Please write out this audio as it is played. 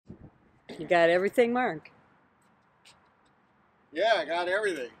You got everything, Mark? Yeah, I got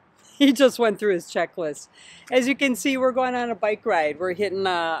everything. He just went through his checklist. As you can see, we're going on a bike ride. We're hitting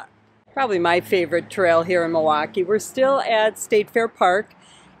probably my favorite trail here in Milwaukee. We're still at State Fair Park,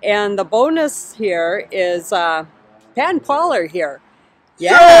 and the bonus here is Pat and Paul are here.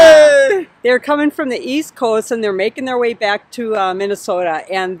 Yeah, Yay! They're coming from the East Coast, and they're making their way back to Minnesota,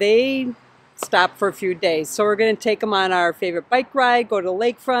 and they stopped for a few days. So we're going to take them on our favorite bike ride, go to the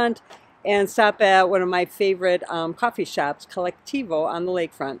Lakefront, and stop at one of my favorite coffee shops, Collectivo, on the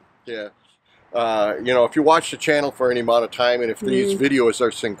Lakefront. Yeah. You know, if you watch the channel for any amount of time, and if these videos are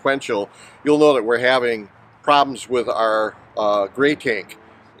sequential, you'll know that we're having problems with our gray tank,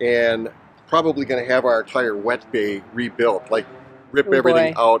 and probably going to have our entire wet bay rebuilt, like rip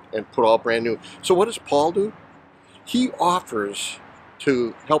everything out and put all brand new. So what does Paul do? He offers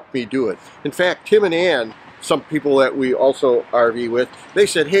to help me do it. In fact, Tim and Ann, some people that we also RV with, they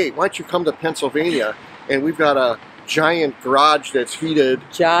said, hey, why don't you come to Pennsylvania, and we've got a giant garage that's heated.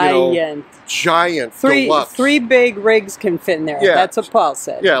 Giant. Giant. Deluxe. Three big rigs can fit in there. Yeah. That's what Paul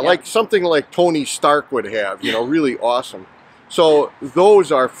said. Yeah, like something like Tony Stark would have, you know, really awesome. So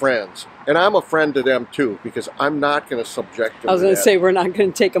those are friends. And I'm a friend to them too, because I'm not going to subject them to I was going to say, we're not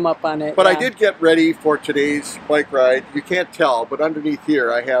going to take them up on it. But I did get ready for today's bike ride. You can't tell, but underneath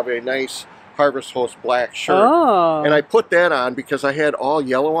here I have a nice Harvest Host black shirt. Oh. And I put that on because I had all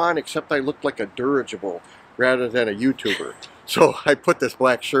yellow on, except I looked like a dirigible rather than a YouTuber. So I put this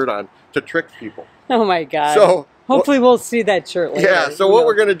black shirt on to trick people. Oh my God. So hopefully we'll see that shirt later. Yeah, so what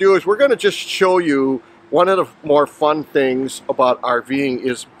we're going to do is we're going to just show you one of the more fun things about RVing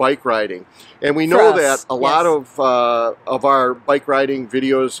is bike riding. And we know that a lot of our bike riding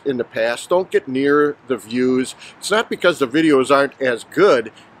videos in the past don't get near the views. It's not because the videos aren't as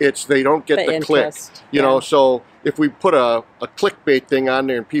good, it's they don't get the click. You know, so if we put a clickbait thing on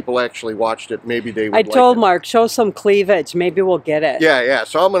there and people actually watched it, maybe they would like it. I told Mark, show some cleavage, maybe we'll get it. Yeah,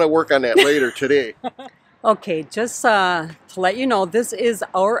 so I'm going to work on that later today. Okay, just to let you know, this is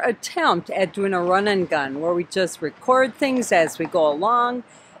our attempt at doing a run and gun where we just record things as we go along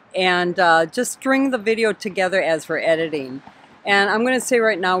and just string the video together as we're editing. And I'm going to say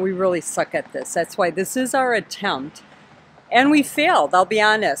right now, we really suck at this. That's why this is our attempt. And we failed, I'll be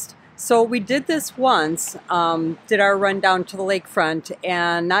honest. So we did this once, did our run down to the lakefront,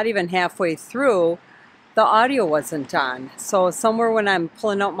 and not even halfway through, the audio wasn't on. So somewhere when I'm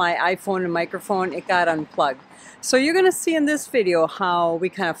pulling out my iPhone and microphone, it got unplugged. So you're going to see in this video how we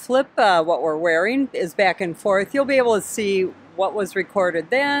kind of flip what we're wearing is back and forth. You'll be able to see what was recorded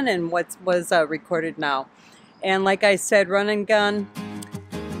then and what was recorded now. And like I said, run and gun,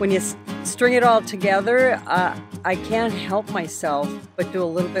 when you string it all together, I can't help myself but do a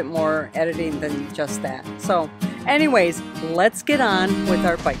little bit more editing than just that. So anyways, let's get on with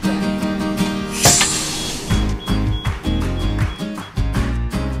our bike ride.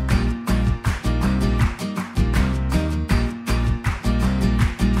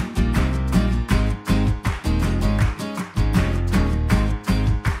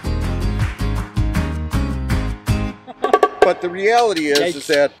 But the reality is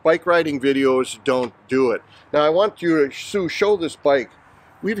that bike riding videos don't do it. Now I want you to show this bike.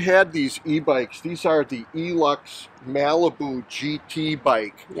 We've had these e-bikes. These are the Elux Malibu GT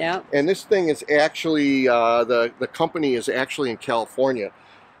bike. Yeah. And this thing is actually, the company is actually in California.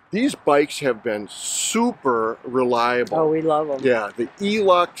 These bikes have been super reliable. Oh, we love them. Yeah, the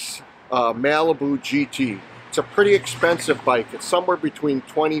Elux Malibu GT. It's a pretty expensive bike. It's somewhere between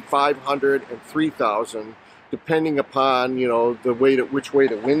 $2,500 and $3,000. Depending upon, you know, the way which way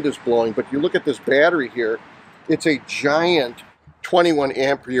the wind is blowing. But you look at this battery here, it's a giant 21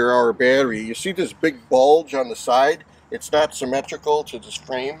 ampere hour battery. You see this big bulge on the side? It's not symmetrical to this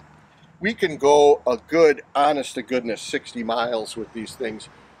frame. We can go a good, honest to goodness, 60 miles with these things.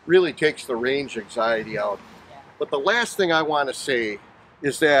 Really takes the range anxiety out. But the last thing I want to say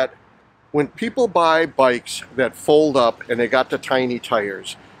is that when people buy bikes that fold up and they got the tiny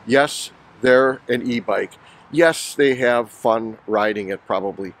tires, yes, they're an e-bike. Yes, they have fun riding it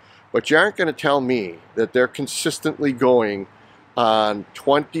probably, but you aren't going to tell me that they're consistently going on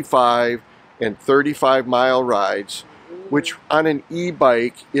 25 and 35 mile rides, which on an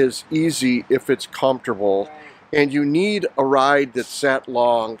e-bike is easy if it's comfortable, and you need a ride that's that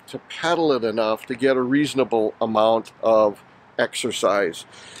long to pedal it enough to get a reasonable amount of exercise.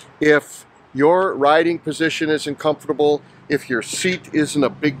 If your riding position isn't comfortable, if your seat isn't a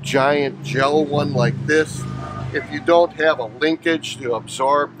big giant gel one like this, if you don't have a linkage to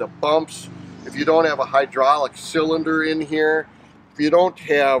absorb the bumps, if you don't have a hydraulic cylinder in here, if you don't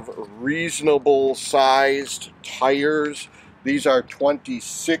have reasonable sized tires These are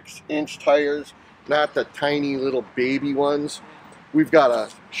 26-inch tires, not the tiny little baby ones. We've got a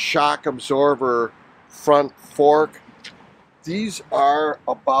shock absorber front fork. These are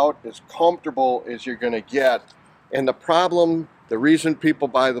about as comfortable as you're going to get. And the reason people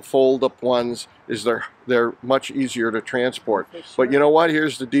buy the fold-up ones is they're much easier to transport. Sure. But you know what?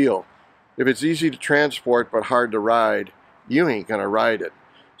 Here's the deal. If it's easy to transport but hard to ride, you ain't going to ride it.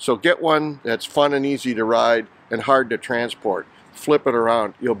 So get one that's fun and easy to ride and hard to transport. Flip it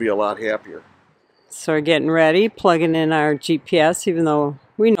around. You'll be a lot happier. So we're getting ready, plugging in our GPS, even though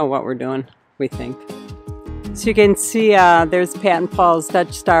we know what we're doing, we think. So you can see there's Patton Falls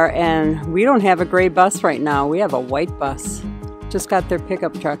Dutch Star, and we don't have a gray bus right now. We have a white bus. Just got their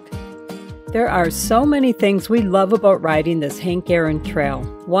pickup truck. There are so many things we love about riding this Hank Aaron Trail.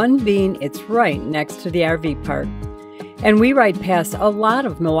 One being it's right next to the RV park. And we ride past a lot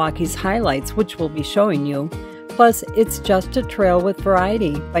of Milwaukee's highlights, which we'll be showing you. Plus, it's just a trail with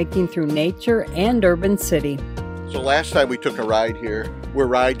variety, biking through nature and urban city. So last time we took a ride here, we're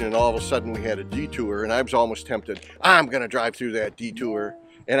riding and all of a sudden we had a detour, and I was almost tempted. I'm going to drive through that detour,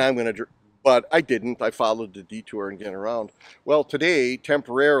 and but I didn't. I followed the detour and get around. Well, today,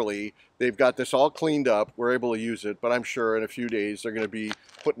 temporarily, they've got this all cleaned up. We're able to use it, but I'm sure in a few days they're going to be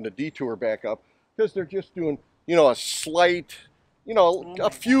putting the detour back up because they're just doing, you know, a slight, you know,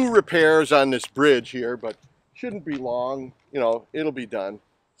 a few repairs on this bridge here, but shouldn't be long. You know, it'll be done.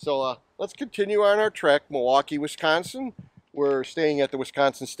 So let's continue on our trek, Milwaukee, Wisconsin. We're staying at the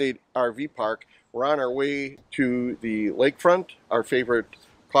Wisconsin State RV Park. We're on our way to the Lakefront, our favorite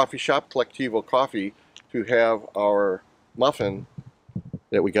coffee shop, Collectivo Coffee, to have our muffin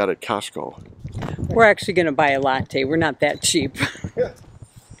that we got at Costco. We're actually going to buy a latte. We're not that cheap.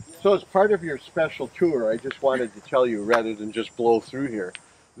 So as part of your special tour, I just wanted to tell you, rather than just blow through here,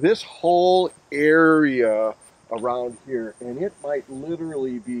 this whole area around here, and it might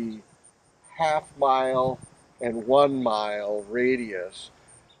literally be half-mile and 1 mile radius.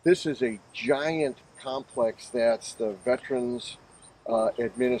 This is a giant complex that's the Veterans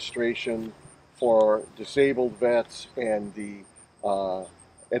Administration for disabled vets, and the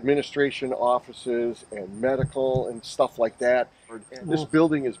administration offices and medical and stuff like that. And this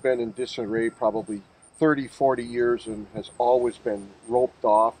building has been in disarray probably 30, 40 years and has always been roped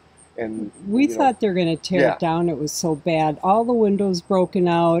off. And we thought they were going to tear it down. It was so bad. All the windows broken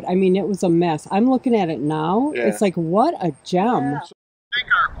out. I mean, it was a mess. I'm looking at it now. Yeah. It's like, what a gem. So I think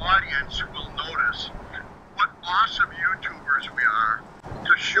our audience will notice what awesome YouTubers we are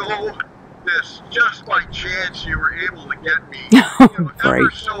to show this just by chance you were able to get me. Ever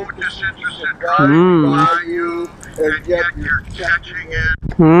so disinterested driving by you, and yet you're catching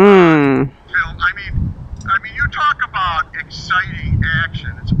it. Film. I mean, you talk about exciting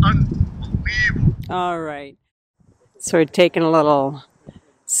action. It's unbelievable. All right. So we're taking a little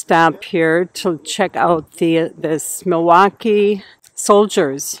stop here to check out this Milwaukee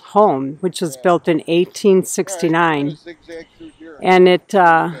Soldiers Home, which was built in 1869. And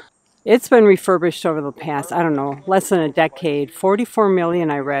it's been refurbished over the past, I don't know, less than a decade. 44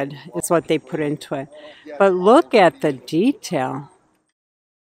 million, I read, is what they put into it. But look at the detail.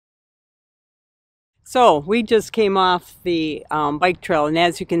 So we just came off the bike trail, and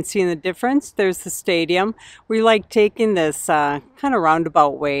as you can see in the difference, there's the stadium. We like taking this kind of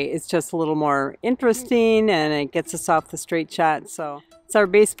roundabout way. It's just a little more interesting, and it gets us off the straight shot. So it's our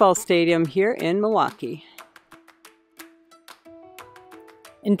baseball stadium here in Milwaukee.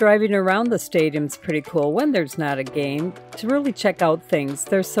 And driving around the stadium's pretty cool when there's not a game to really check out things.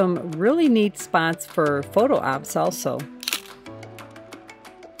 There's some really neat spots for photo ops also.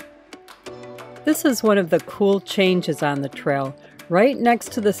 This is one of the cool changes on the trail. Right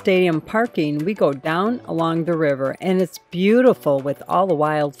next to the stadium parking, we go down along the river, and it's beautiful with all the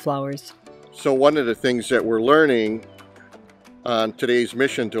wildflowers. So one of the things that we're learning on today's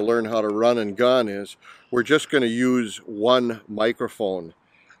mission to learn how to run and gun is we're just going to use one microphone.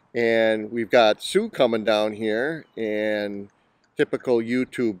 And we've got Sue coming down here, and typical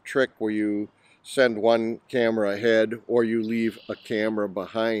YouTube trick where you send one camera ahead or you leave a camera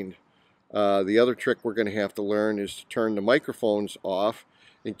behind. The other trick we're going to have to learn is to turn the microphones off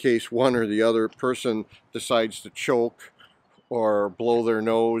in case one or the other person decides to choke or blow their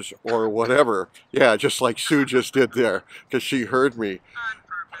nose or whatever. Yeah, just like Sue just did there, because she heard me.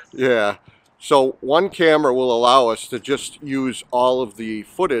 Yeah. So one camera will allow us to just use all of the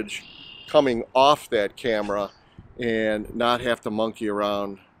footage coming off that camera and not have to monkey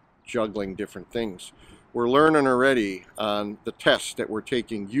around juggling different things. We're learning already on the test that we're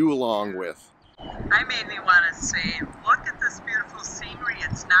taking you along with. I mainly want to say, look at this beautiful scenery.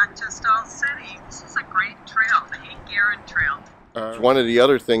 It's not just all city. This is a great trail, the Hank Aaron Trail. One of the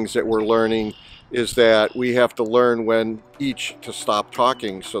other things that we're learning is that we have to learn when each to stop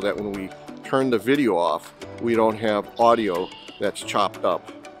talking so that when we turn the video off, we don't have audio that's chopped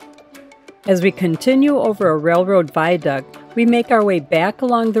up. As we continue over a railroad viaduct, we make our way back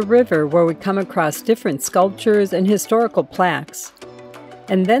along the river where we come across different sculptures and historical plaques.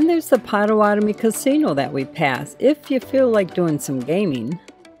 And then there's the Potawatomi Casino that we pass, if you feel like doing some gaming.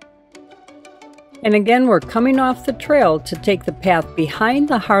 And again, we're coming off the trail to take the path behind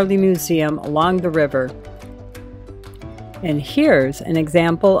the Harley Museum along the river. And here's an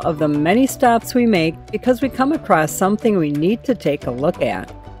example of the many stops we make because we come across something we need to take a look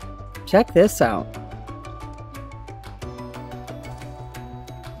at. Check this out.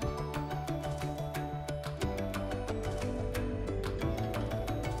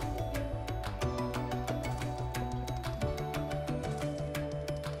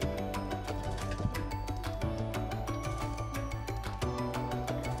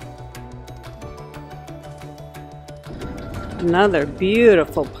 Another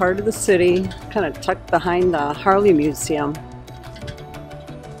beautiful part of the city, kind of tucked behind the Harley Museum.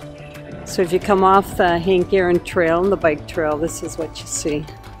 So if you come off the Hank Aaron Trail and the bike trail, this is what you see.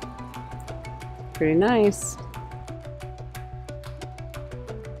 Pretty nice.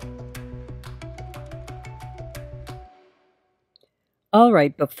 All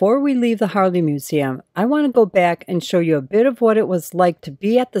right, before we leave the Harley Museum, I want to go back and show you a bit of what it was like to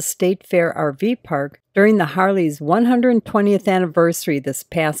be at the State Fair RV Park during the Harley's 120th anniversary this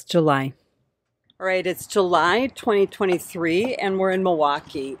past July. All right, it's July 2023 and we're in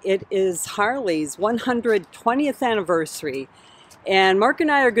Milwaukee. It is Harley's 120th anniversary and Mark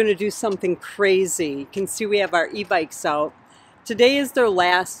and I are going to do something crazy. You can see we have our e-bikes out. Today is their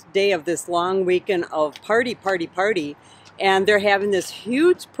last day of this long weekend of party. And they're having this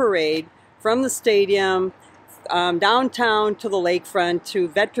huge parade from the stadium downtown to the lakefront to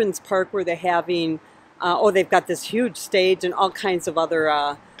Veterans Park where they're having, they've got this huge stage and all kinds of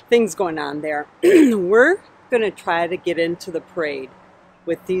other things going on there. We're going to try to get into the parade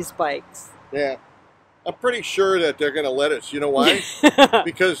with these bikes. Yeah, I'm pretty sure that they're going to let us. You know why?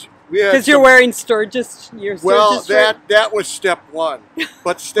 Because you're wearing Sturgis. Well, that was step one.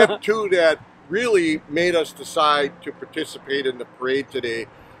 But step two that really made us decide to participate in the parade today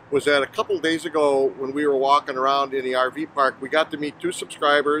was that a couple of days ago when we were walking around in the RV park, we got to meet two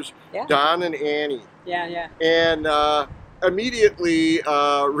subscribers, Don and Annie. Yeah. And immediately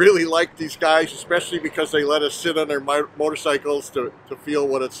really liked these guys, especially because they let us sit on their motorcycles to feel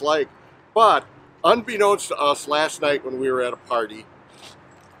what it's like. But unbeknownst to us last night when we were at a party,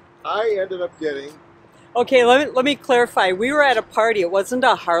 I ended up getting... Okay, let me clarify. We were at a party. It wasn't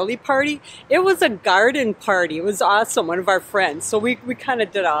a Harley party. It was a garden party. It was awesome. One of our friends. So we kind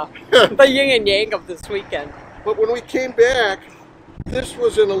of did the yin and yang of this weekend. But when we came back, this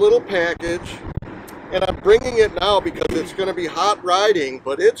was in a little package. And I'm bringing it now because it's going to be hot riding,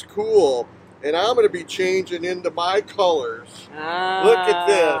 but it's cool. And I'm going to be changing into my colors. Oh. Look at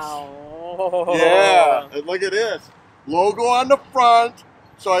this. Yeah, and look at this. Logo on the front,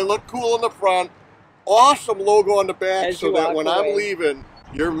 so I look cool in the front. Awesome logo on the back so that when I'm leaving,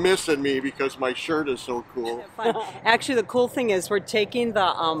 you're missing me because my shirt is so cool. Actually, the cool thing is we're taking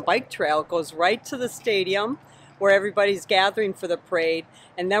the bike trail. It goes right to the stadium where everybody's gathering for the parade.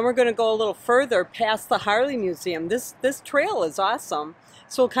 And then we're going to go a little further past the Harley Museum. This trail is awesome.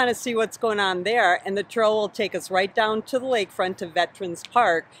 So we'll kind of see what's going on there. And the trail will take us right down to the lakefront to Veterans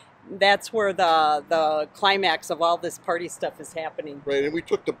Park. That's where the climax of all this party stuff is happening. Right, and we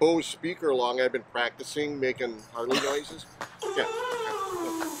took the Bose speaker along. I've been practicing making Harley noises. Yeah.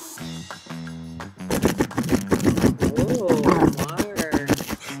 Oh, Mark.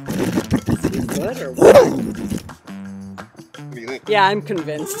 Is he good or what? What do you think? Yeah, I'm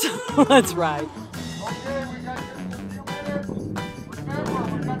convinced. Let's ride. Okay, we got just a few minutes. Remember,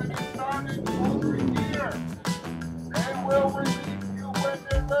 we're going to be starting over here. Then we'll release you when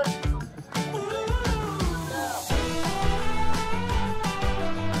they're ready.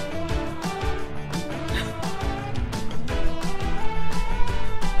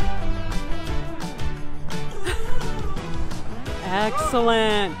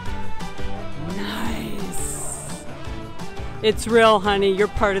 Excellent. Nice. It's real, honey. You're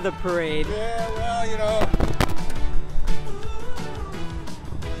part of the parade. Yeah, well, you know.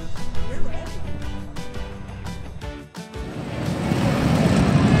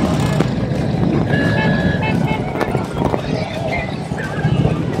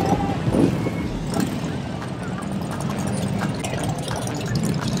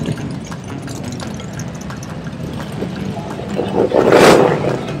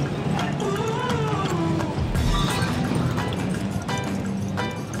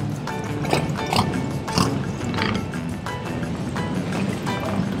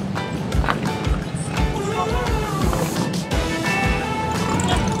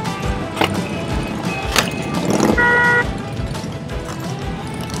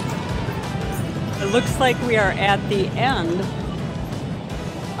 looks like we are at the end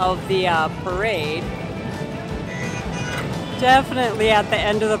of the parade. Definitely at the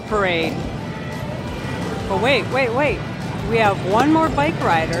end of the parade. But wait. We have one more bike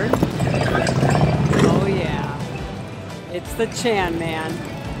rider. Oh yeah. It's the Chan Man.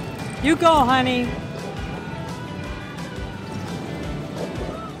 You go, honey.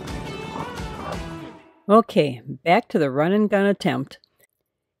 Okay, back to the run and gun attempt.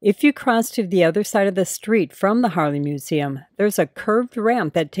 If you cross to the other side of the street from the Harley Museum, there's a curved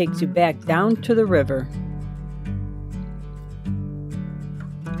ramp that takes you back down to the river.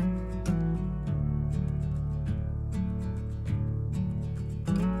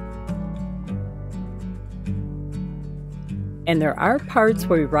 And there are parts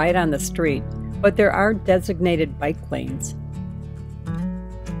where we ride on the street, but there are designated bike lanes.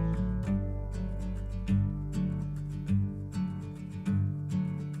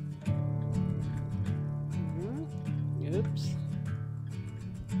 Oops.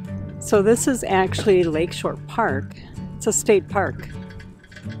 So this is actually Lakeshore Park. It's a state park.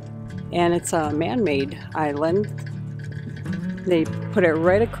 And it's a man-made island. They put it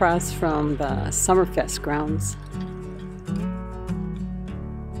right across from the Summerfest grounds.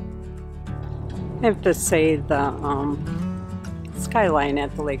 I have to say the skyline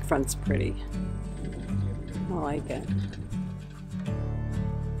at the lakefront's pretty. I like it.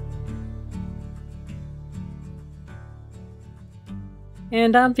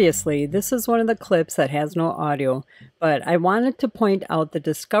 And obviously, this is one of the clips that has no audio, but I wanted to point out the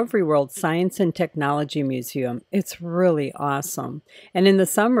Discovery World Science and Technology Museum. It's really awesome. And in the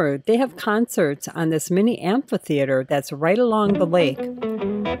summer, they have concerts on this mini amphitheater that's right along the lake.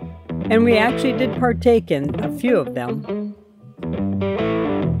 And we actually did partake in a few of them.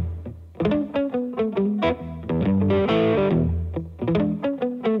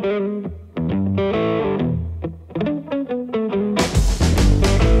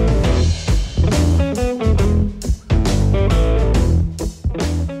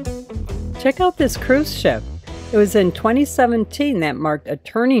 Check out this cruise ship. It was in 2017 that marked a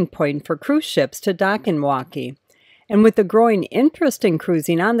turning point for cruise ships to dock in Milwaukee. And with the growing interest in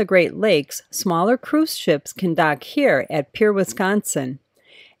cruising on the Great Lakes, smaller cruise ships can dock here at Pier, Wisconsin.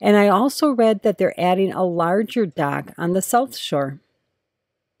 And I also read that they're adding a larger dock on the South Shore.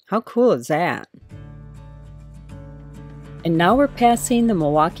 How cool is that? And now we're passing the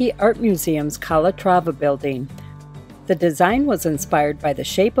Milwaukee Art Museum's Calatrava building. The design was inspired by the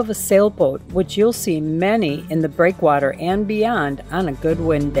shape of a sailboat, which you'll see many in the breakwater and beyond on a good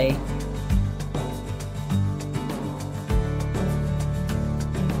wind day.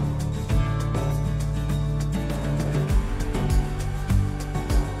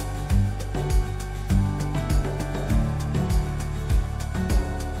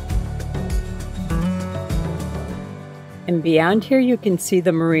 And beyond here you can see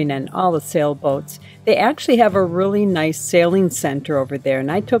the marina and all the sailboats. They actually have a really nice sailing center over there,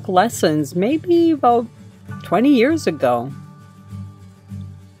 and I took lessons maybe about 20 years ago.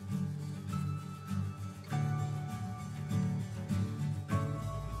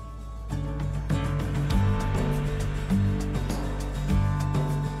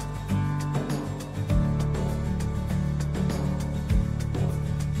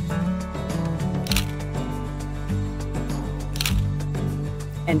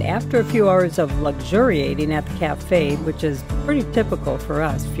 And after a few hours of luxuriating at the cafe, which is pretty typical for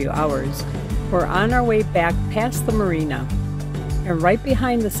us, a few hours, we're on our way back past the marina. And right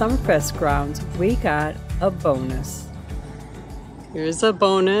behind the Summerfest grounds, we got a bonus. Here's a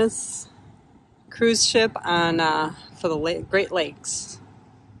bonus cruise ship on for the Great Lakes.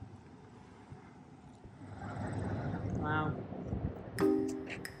 Wow.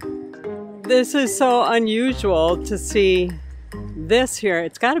 This is so unusual to see this here.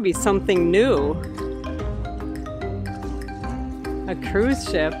 It's got to be something new. A cruise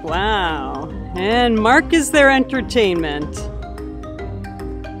ship, wow. And Mark is their entertainment.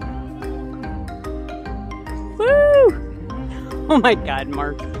 Woo! Oh my God,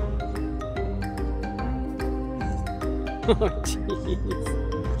 Mark. Oh jeez.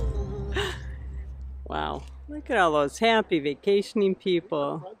 Wow, look at all those happy vacationing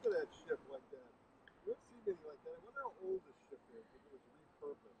people.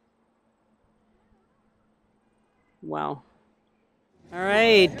 Wow. All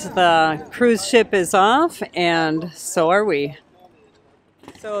right, the cruise ship is off, and so are we.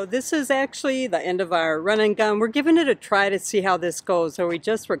 So this is actually the end of our run and gun. We're giving it a try to see how this goes. So we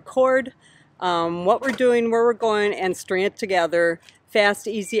just record what we're doing, where we're going, and string it together. Fast,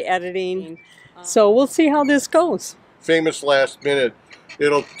 easy editing. So we'll see how this goes. Famous last minute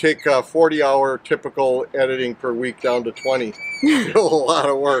it'll take a 40-hour typical editing per week down to 20. Still a lot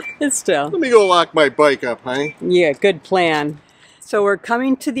of work. It's still. Let me go lock my bike up, honey. Yeah, good plan. So we're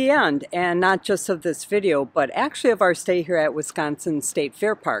coming to the end, and not just of this video, but actually of our stay here at Wisconsin State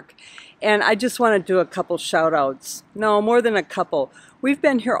Fair Park. And I just want to do a couple shout outs. No, more than a couple. We've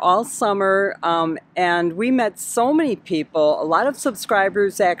been here all summer, and we met so many people. A lot of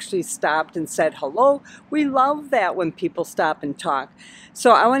subscribers actually stopped and said hello. We love that when people stop and talk.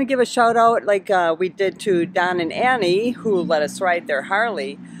 So I want to give a shout out like we did to Don and Annie, who let us ride their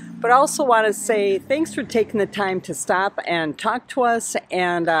Harley. But I also want to say thanks for taking the time to stop and talk to us,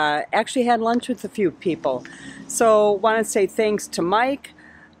 and actually had lunch with a few people. So want to say thanks to Mike,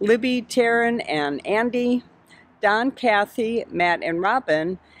 Libby, Taryn, and Andy. Don, Kathy, Matt, and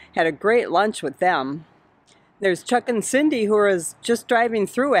Robin. Had a great lunch with them. There's Chuck and Cindy, who was just driving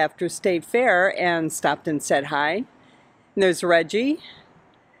through after State Fair and stopped and said hi. And there's Reggie.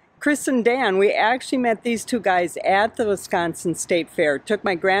 Chris and Dan, we actually met these two guys at the Wisconsin State Fair. Took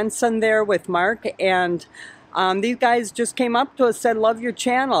my grandson there with Mark, and these guys just came up to us, said, love your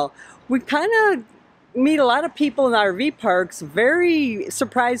channel. We kind of meet a lot of people in RV parks, very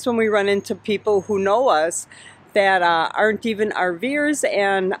surprised when we run into people who know us that aren't even RVers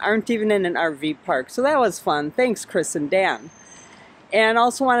and aren't even in an RV park. So that was fun. Thanks, Chris and Dan. And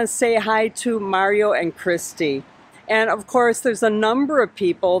also want to say hi to Mario and Christy. And of course, there's a number of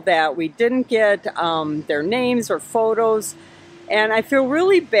people that we didn't get their names or photos. And I feel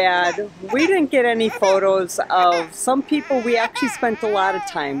really bad. We didn't get any photos of some people we actually spent a lot of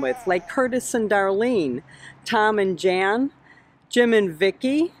time with, like Curtis and Darlene, Tom and Jan, Jim and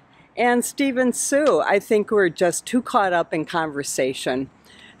Vicky, and Steve and Sue. I think we were just too caught up in conversation.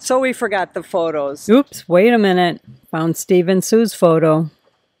 So we forgot the photos. Oops, wait a minute. Found Steve and Sue's photo.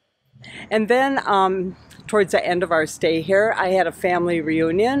 And then towards the end of our stay here, I had a family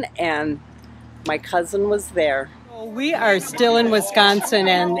reunion, and my cousin was there. We are still in Wisconsin,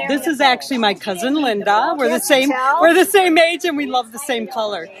 and this is actually my cousin Linda. We're the same age, and we love the same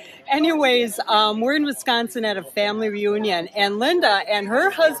color. Anyways, we're in Wisconsin at a family reunion, and Linda and her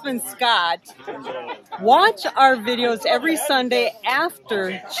husband Scott watch our videos every Sunday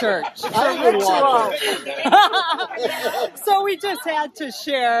after church. So we just had to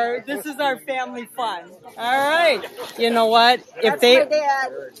share. This is our family fun. All right. You know what? If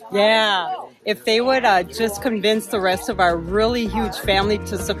they would just convince the rest of our really huge family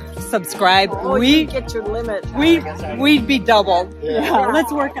to subscribe, you get your limit. We'd be doubled. Yeah.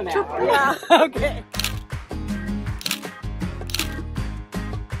 Let's work on that. Yeah. Okay.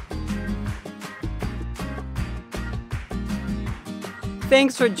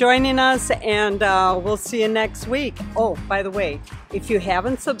 Thanks for joining us, and we'll see you next week. Oh, by the way, if you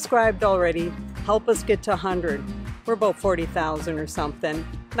haven't subscribed already, help us get to 100. We're about 40,000 or something.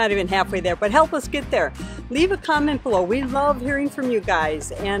 Not even halfway there, but help us get there. Leave a comment below. We love hearing from you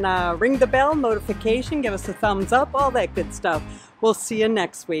guys. And ring the bell, notification, give us a thumbs up, all that good stuff. We'll see you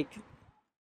next week.